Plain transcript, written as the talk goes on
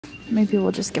Maybe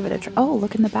we'll just give it a try. Oh,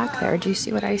 look in the back there. Do you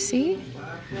see what I see?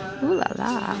 Ooh la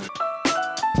la.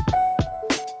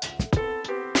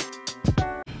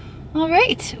 All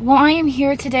right, well, I am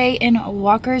here today in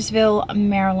Walkersville,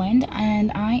 Maryland,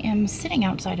 and I am sitting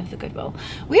outside of the Goodwill.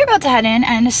 We're about to head in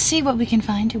and see what we can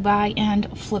find to buy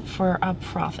and flip for a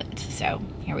profit. So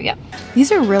here we go.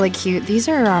 These are really cute. These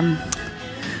are,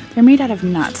 they're made out of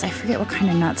nuts. I forget what kind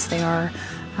of nuts they are.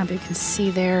 But you can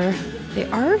see there, they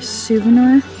are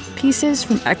souvenir pieces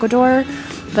from Ecuador,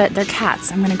 but they're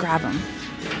cats. I'm gonna grab them.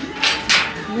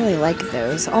 I really like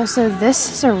those. Also,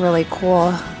 this is a really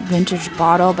cool vintage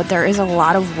bottle, but there is a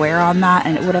lot of wear on that,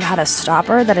 and it would have had a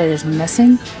stopper that it is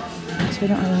missing, so we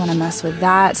don't really want to mess with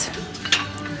that.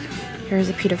 Here's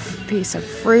a piece of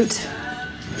fruit.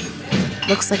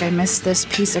 Looks like I missed this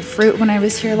piece of fruit when I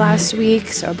was here last week,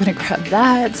 so I'm gonna grab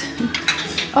that.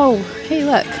 Oh, hey,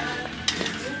 look.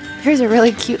 Here's a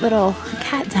really cute little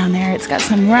cat down there. It's got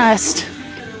some rust.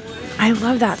 I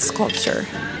love that sculpture.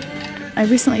 I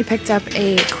recently picked up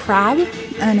a crab,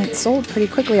 and it sold pretty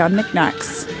quickly on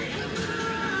knickknacks.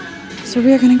 So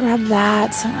we are gonna grab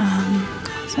that.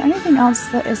 Is there anything else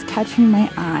that is catching my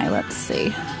eye? Let's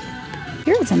see.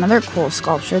 Here's another cool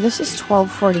sculpture. This is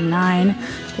 $12.49.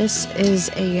 This is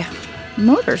a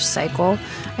motorcycle.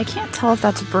 I can't tell if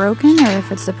that's broken or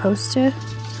if it's supposed to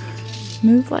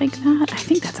move like that. I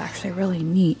think that's actually really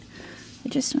neat. I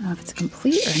just don't know if it's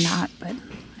complete or not, but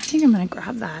I think I'm gonna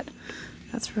grab that.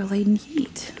 That's really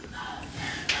neat.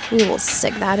 We will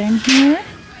stick that in here.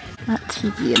 That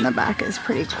tiki in the back is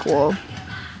pretty cool.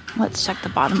 Let's check the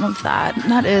bottom of that.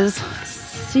 That is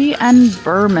C.N.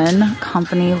 Berman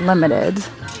Company Limited.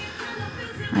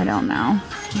 I don't know.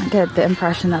 I get the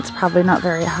impression that's probably not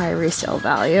very high resale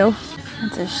value.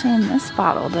 It's a shame this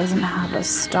bottle doesn't have a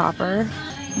stopper.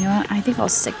 You know what? I think I'll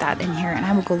stick that in here and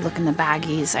I will go look in the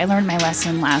baggies. I learned my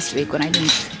lesson last week when I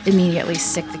didn't immediately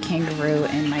stick the kangaroo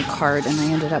in my cart and I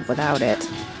ended up without it.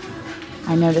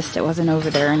 I noticed it wasn't over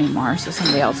there anymore, so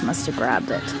somebody else must have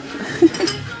grabbed it.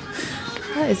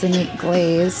 That is a neat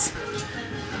glaze.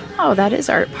 Oh, that is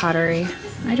art pottery.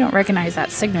 I don't recognize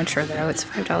that signature though. It's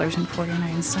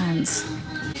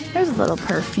 $5.49. There's a little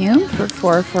perfume for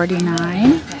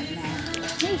 $4.49.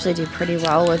 I usually do pretty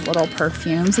well with little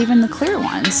perfumes, even the clear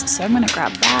ones. So I'm gonna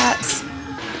grab that.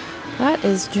 That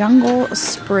is Jungle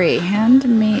Spree, hand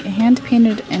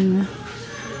painted in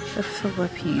the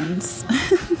Philippines.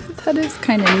 That is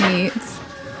kind of neat.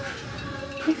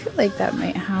 I feel like that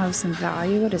might have some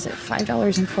value. What is it?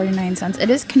 $5.49. It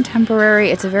is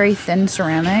contemporary. It's a very thin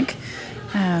ceramic.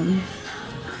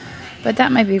 But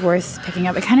that might be worth picking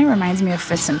up. It kind of reminds me of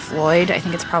Fitz and Floyd. I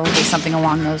think it's probably something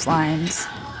along those lines.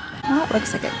 Well, it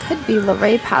looks like it could be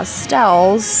Luray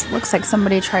Pastels. Looks like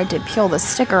somebody tried to peel the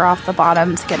sticker off the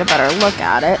bottom to get a better look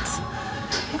at it.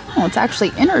 Oh, it's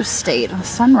actually Interstate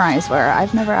Sunrise Wear.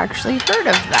 I've never actually heard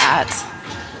of that.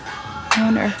 I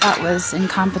wonder if that was in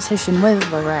competition with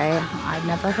Luray. I've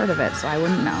never heard of it, so I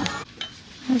wouldn't know.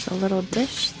 There's a little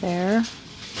dish there.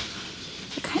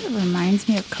 It kind of reminds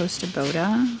me of Costa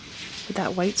Boda with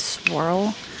that white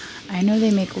swirl. I know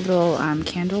they make little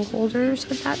candle holders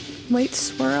with that white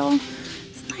swirl.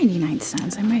 It's 99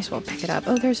 cents. I might as well pick it up.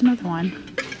 Oh, there's another one.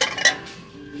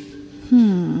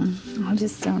 I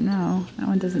just don't know. That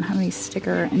one doesn't have any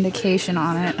sticker indication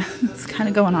on it. It's kind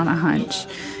of going on a hunch.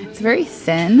 It's very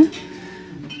thin,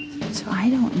 so I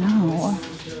don't know.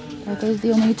 Are those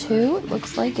the only two? It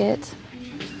looks like it.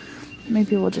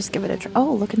 Maybe we'll just give it a try.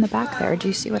 Oh, look in the back there. Do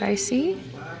you see what I see?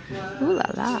 Ooh la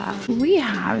la. We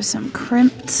have some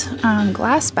crimped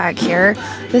glass back here.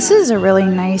 This is a really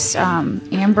nice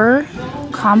amber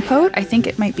compote. I think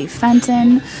it might be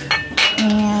Fenton.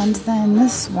 And then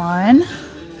this one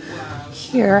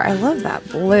here, I love that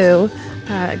blue.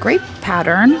 Great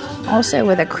pattern, also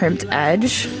with a crimped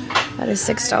edge. That is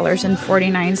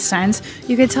 $6.49.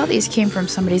 You could tell these came from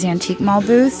somebody's antique mall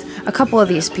booth. A couple of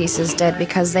these pieces did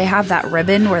because they have that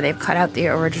ribbon where they've cut out the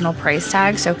original price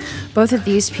tag. So both of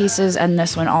these pieces and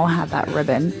this one all have that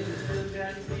ribbon.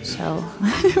 So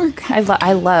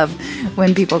I love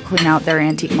when people clean out their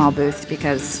antique mall booth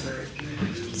because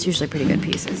it's usually pretty good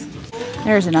pieces.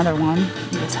 There's another one.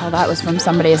 You can tell that was from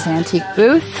somebody's antique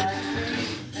booth.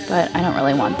 But I don't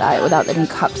really want that without any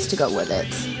cups to go with it.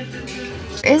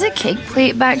 There is a cake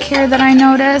plate back here that I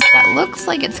noticed that looks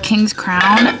like it's King's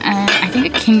Crown, and I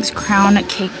think a King's Crown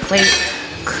cake plate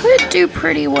could do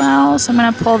pretty well, so I'm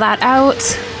gonna pull that out.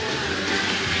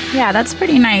 Yeah, that's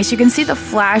pretty nice. You can see the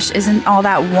flash isn't all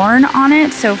that worn on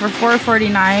it, so for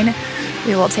 $4.49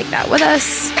 we will take that with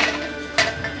us.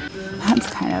 That's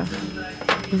kind of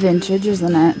vintage,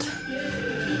 isn't it?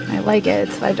 I like it.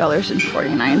 It's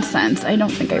 $5.49. I don't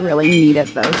think I really need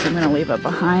it though, so I'm gonna leave it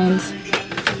behind.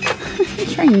 I'm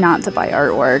trying not to buy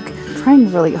artwork. I'm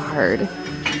trying really hard.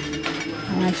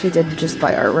 I actually did just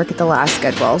buy artwork at the last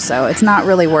Goodwill, so it's not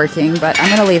really working, but I'm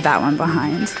gonna leave that one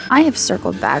behind. I have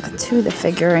circled back to the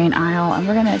figurine aisle, and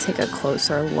we're gonna take a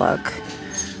closer look.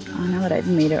 Now that I've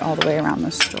made it all the way around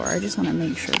the store, I just wanna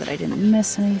make sure that I didn't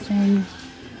miss anything.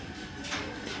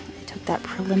 I took that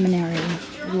preliminary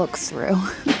look through.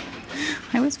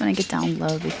 I always want to get down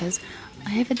low because I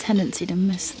have a tendency to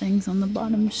miss things on the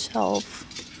bottom shelf.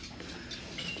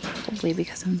 Probably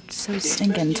because I'm so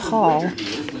stinking tall.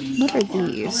 What are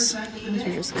these? These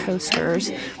are just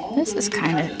coasters. This is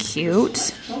kind of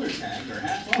cute.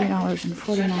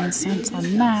 $3.49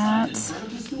 on that.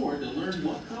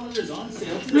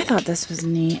 I thought this was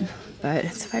neat, but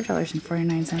it's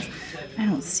 $5.49. I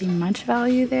don't see much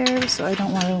value there, so I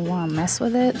don't want to mess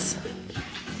with it.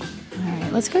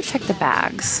 Alright, let's go check the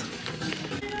bags.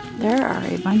 There are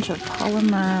a bunch of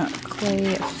polymer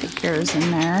clay figures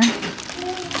in there.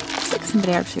 Looks like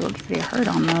somebody actually worked pretty hard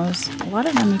on those. A lot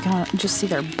of them you can just see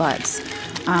their butts.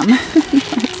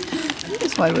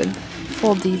 This one with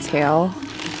full detail.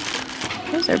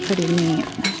 Those are pretty neat.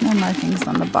 There's no markings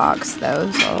on the box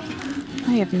though, so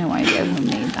I have no idea who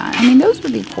made that. I mean, those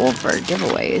would be cool for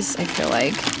giveaways, I feel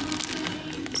like.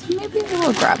 So maybe I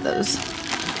will grab those.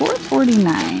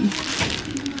 $4.49.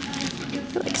 I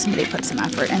feel like somebody put some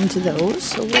effort into those,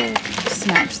 so we'll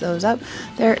snatch those up.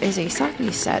 There is a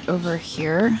sake set over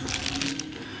here,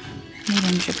 made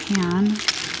in Japan.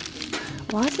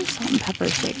 Lots of salt and pepper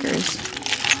shakers.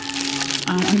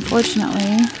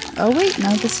 Unfortunately, oh wait,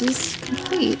 no, this is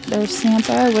complete. There's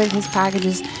Santa with his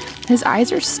packages. His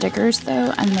eyes are stickers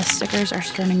though, and the stickers are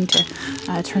starting to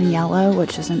turn yellow,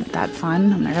 which isn't that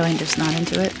fun. I'm really just not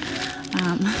into it.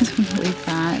 Leave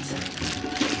that.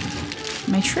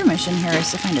 My true mission here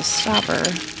is to find a stopper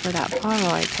for that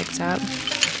bottle I picked up.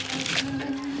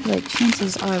 Like,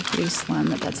 chances are pretty slim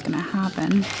that that's gonna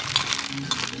happen.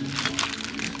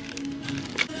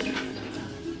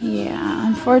 Yeah,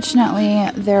 unfortunately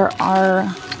there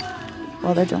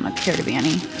don't appear to be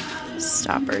any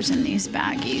stoppers in these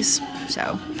baggies.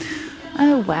 So,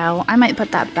 oh well, I might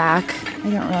put that back. I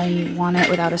don't really want it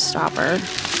without a stopper.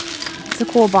 It's a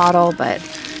cool bottle, but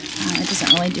it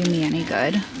doesn't really do me any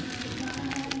good.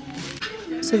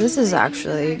 So this is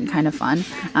actually kind of fun.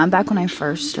 Back when I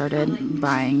first started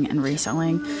buying and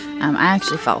reselling, I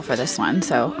actually fell for this one,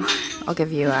 so I'll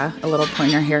give you a little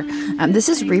pointer here. This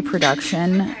is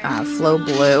Reproduction Flow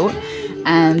Blue,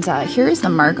 and here is the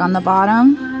mark on the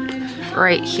bottom.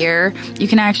 Right here, you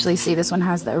can actually see this one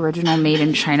has the original Made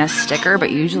in China sticker,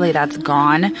 but usually that's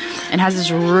gone, and has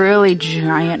this really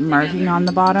giant marking on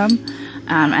the bottom.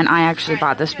 And I actually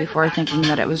bought this before thinking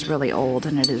that it was really old,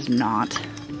 and it is not.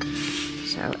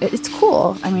 So it's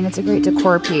cool. I mean, it's a great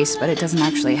decor piece, but it doesn't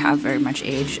actually have very much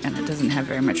age, and it doesn't have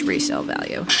very much resale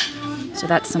value. So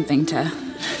that's something to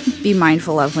be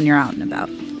mindful of when you're out and about.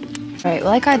 Alright,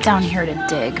 well I got down here to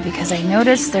dig because I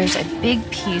noticed there's a big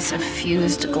piece of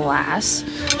fused glass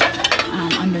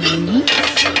underneath.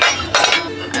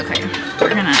 Okay, we're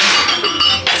gonna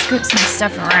scoot some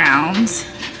stuff around.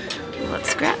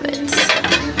 Let's grab it.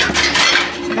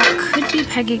 That could be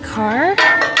Peggy Carr.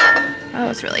 Oh,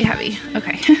 it's really heavy.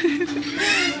 Okay.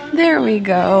 There we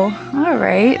go. All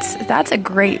right. That's a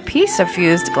great piece of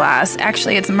fused glass.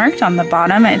 Actually, it's marked on the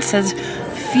bottom. It says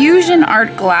Fusion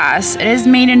Art Glass. It is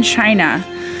made in China.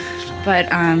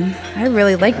 But I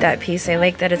really like that piece. I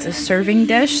like that it's a serving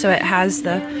dish, so it has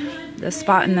the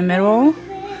spot in the middle.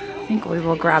 I think we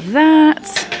will grab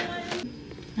that.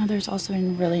 Now there's also a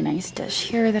really nice dish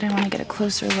here that I want to get a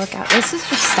closer look at. This is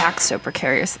just stacked so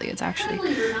precariously. It's actually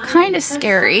kind of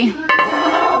scary.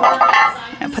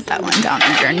 I'm going to put that one down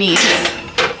underneath.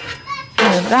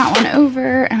 Move that one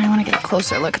over, and I want to get a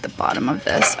closer look at the bottom of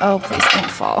this. Oh, please don't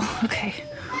fall. Okay.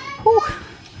 Whew.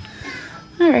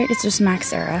 All right, it's just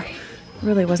Max Era.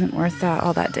 Really wasn't worth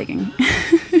all that digging. All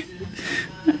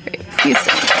right, please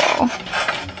don't fall.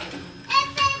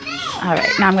 All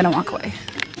right, now I'm going to walk away.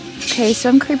 Okay, so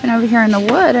I'm creeping over here in the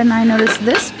wood, and I noticed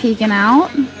this peeking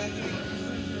out.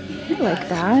 I like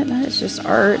that. That is just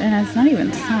art, and it's not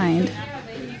even signed.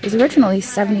 It was originally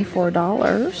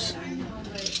 $74.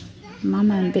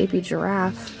 Mama and Baby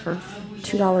Giraffe for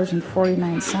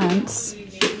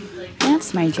 $2.49.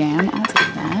 That's my jam. I'll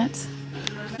take that.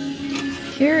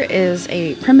 Here is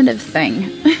a primitive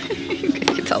thing. You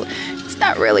can tell it's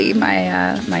not really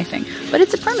my thing, but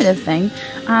it's a primitive thing.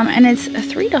 And it's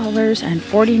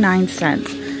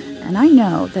 $3.49. And I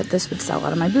know that this would sell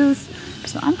out of my booth,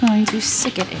 so I'm going to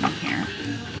stick it in here.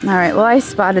 All right, well, I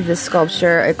spotted this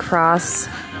sculpture across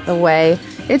the way.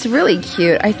 It's really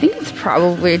cute. I think it's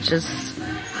probably just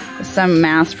some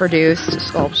mass-produced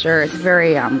sculpture. It's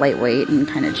very lightweight and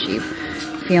kind of cheap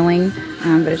feeling,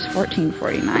 but it's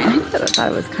 $14.49. I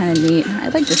thought it was kind of neat. I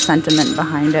like the sentiment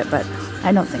behind it, but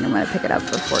I don't think I'm going to pick it up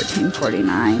for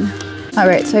 $14.49. All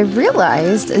right, so I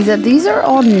realized that these are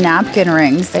all napkin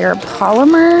rings. They are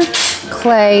polymer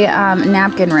clay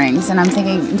napkin rings, and I'm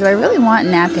thinking, do I really want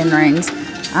napkin rings?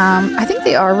 I think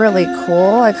they are really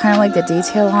cool. I kind of like the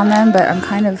detail on them, but I'm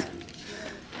kind of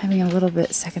having a little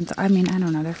bit second thought. I mean, I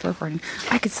don't know, they're $4.49.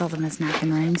 I could sell them as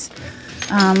napkin rings.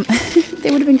 They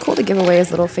would have been cool to give away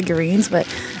as little figurines, but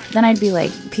then I'd be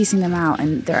like piecing them out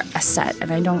and they're a set,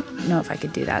 and I don't know if I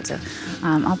could do that, so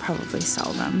I'll probably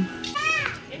sell them.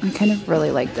 I kind of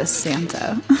really like this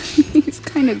Santa. He's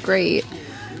kind of great.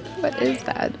 What is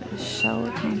that?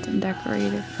 Shell content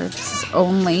decorative purposes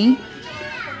only.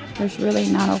 There's really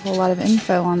not a whole lot of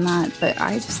info on that, but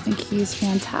I just think he's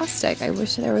fantastic. I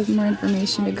wish there was more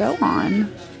information to go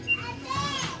on.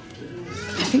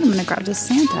 I think I'm gonna grab this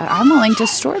Santa. I'm willing to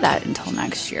store that until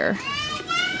next year.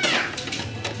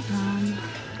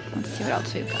 Let's see what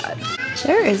else we've got.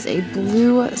 There is a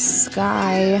blue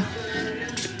sky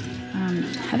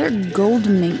Heather Gold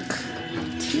Mink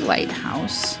tea light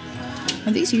house.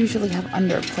 Now, these usually have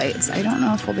underplates. I don't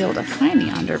know if we'll be able to find the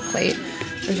underplate.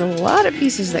 There's a lot of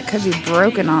pieces that could be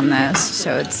broken on this,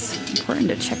 so it's important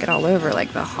to check it all over,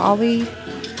 like the holly,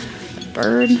 the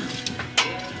bird,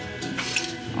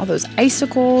 all those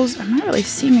icicles. I'm not really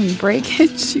seeing any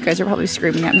breakage. You guys are probably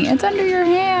screaming at me, it's under your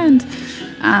hand.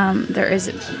 There is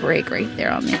a break right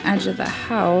there on the edge of the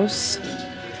house.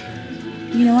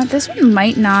 You know what, this one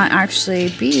might not actually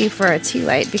be for a tea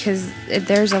light because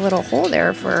there's a little hole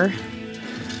there for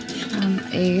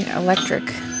a electric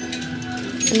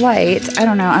light. I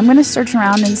don't know. I'm going to search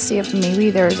around and see if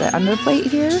maybe there's an underplate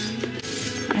here.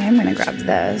 I am going to grab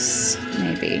this,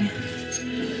 maybe.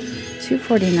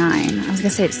 $2.49. I was going to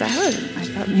say, is that how I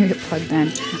thought maybe it plugged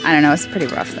in. I don't know. It's pretty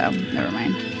rough, though. Never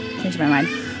mind. Changed my mind.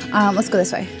 Let's go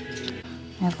this way.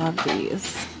 I love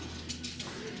these.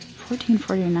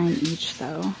 $14.49 each,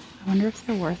 though. I wonder if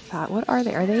they're worth that. What are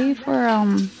they? Are they for,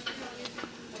 I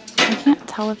can't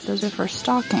tell if those are for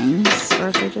stockings or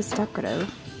if they're just decorative.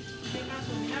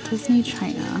 Disney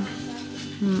China.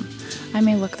 I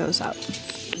may look those up.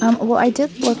 Well, I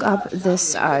did look up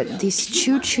this these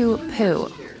Choo Choo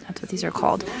Poo. That's what these are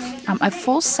called. A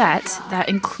full set that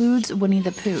includes Winnie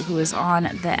the Pooh, who is on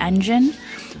the engine,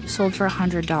 sold for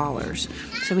 $100.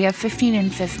 So we have 15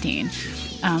 and 15.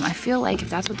 I feel like if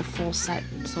that's what the full set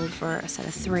sold for, a set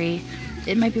of 3,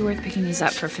 it might be worth picking these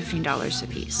up for $15 a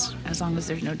piece, as long as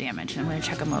there's no damage. And I'm going to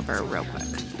check them over real quick.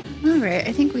 Alright,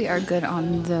 I think we are good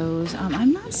on those.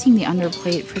 I'm not seeing the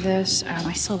underplate for this.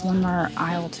 I still have one more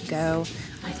aisle to go.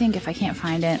 I think if I can't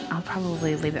find it, I'll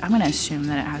probably leave it. I'm going to assume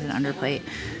that it has an underplate,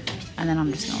 and then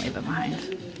I'm just going to leave it behind.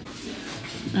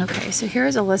 Okay, so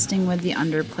here's a listing with the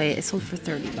underplate. It sold for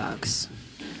 $30.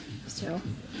 So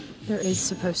there is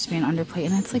supposed to be an underplate,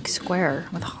 and it's like square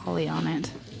with holly on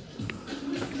it.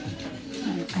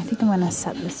 I think I'm going to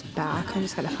set this back. I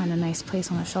just got to find a nice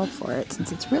place on the shelf for it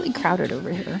since it's really crowded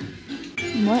over here.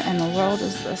 What in the world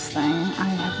is this thing? I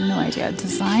have no idea.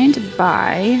 Designed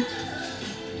by,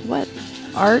 what?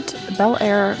 Art Bel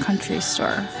Air Country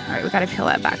Store. Alright, we got to peel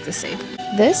that back to see.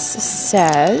 This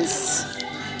says,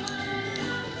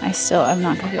 I'm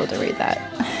not going to be able to read that.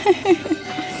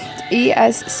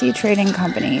 ESC Trading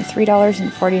Company,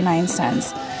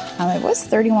 $3.49. It was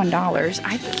 $31.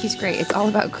 I think he's great. It's all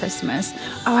about Christmas.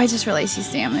 Oh, I just realized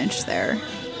he's damaged there.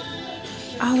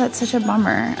 Oh, that's such a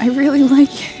bummer. I really like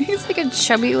it. He's like a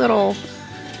chubby little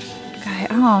guy.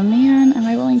 Oh, man. Am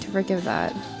I willing to forgive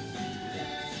that?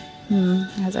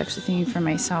 I was actually thinking for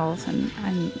myself, and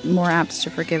I'm more apt to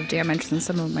forgive damage than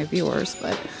some of my viewers,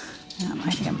 but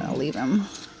I think I'm going to leave him.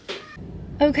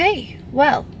 Okay,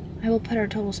 well, I will put our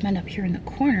total spend up here in the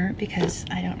corner because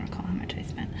I don't recall how much I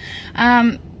spent.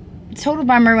 Total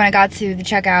bummer when I got to the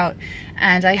checkout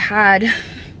and I had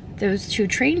those 2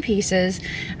 train pieces,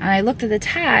 and I looked at the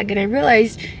tag and I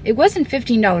realized it wasn't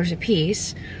 $15 a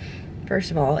piece.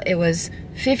 First of all, it was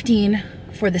 $15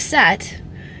 for the set.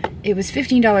 It was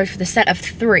 $15 for the set of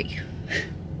 3,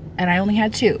 and I only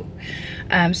had 2.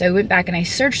 So I went back and I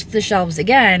searched the shelves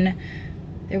again.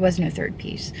 There was no third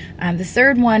piece. The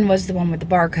third one was the one with the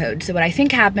barcode. So what I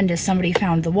think happened is somebody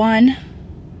found the one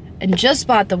and just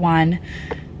bought the one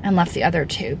and left the other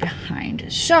 2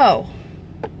 behind. So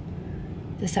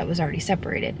the set was already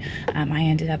separated. I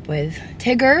ended up with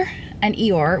Tigger and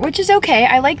Eeyore, which is okay.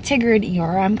 I like Tigger and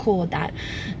Eeyore. I'm cool with that.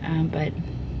 But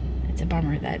it's a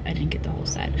bummer that I didn't get the whole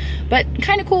set. But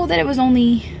kind of cool that it was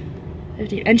only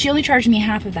 $15. And she only charged me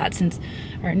half of that since,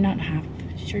 or not half,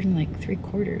 she charged me like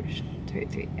 3/4.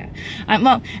 Yeah.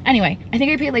 Well, anyway, I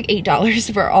think I paid like $8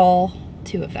 for all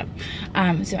 2 of them.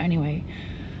 So anyway,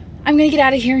 I'm gonna get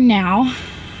out of here now.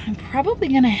 I'm probably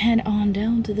gonna head on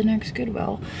down to the next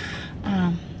Goodwill.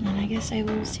 And I guess I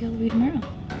will see all of you tomorrow.